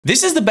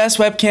This is the best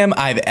webcam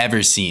I've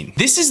ever seen.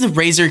 This is the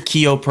Razer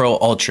Kiyo Pro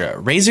Ultra,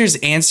 Razer's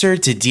answer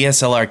to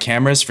DSLR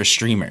cameras for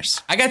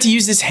streamers. I got to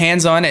use this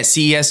hands-on at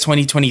CES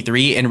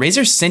 2023 and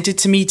Razer sent it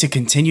to me to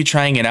continue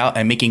trying it out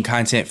and making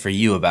content for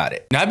you about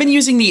it. Now I've been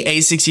using the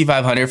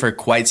A6500 for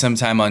quite some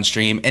time on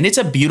stream and it's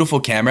a beautiful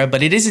camera,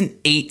 but it is an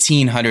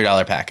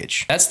 $1,800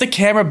 package. That's the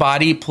camera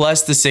body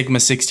plus the Sigma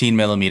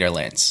 16mm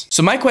lens.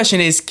 So my question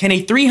is, can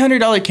a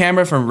 $300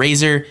 camera from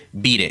Razer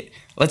beat it?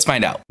 Let's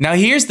find out. Now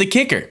here's the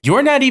kicker.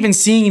 You're not even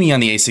seeing me on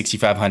the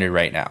A6500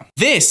 right now.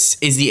 This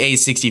is the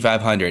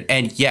A6500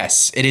 and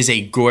yes, it is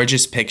a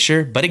gorgeous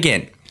picture, but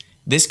again,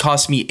 this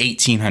cost me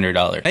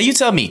 $1,800. Now you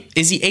tell me,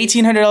 is the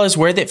 $1,800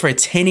 worth it for a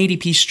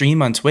 1080p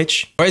stream on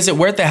Twitch? Or is it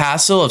worth the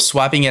hassle of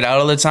swapping it out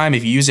all the time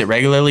if you use it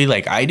regularly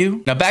like I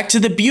do? Now back to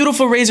the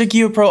beautiful Razer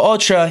Kiyo Pro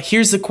Ultra,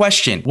 here's the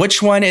question.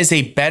 Which one is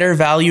a better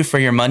value for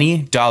your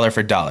money, dollar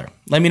for dollar?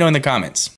 Let me know in the comments.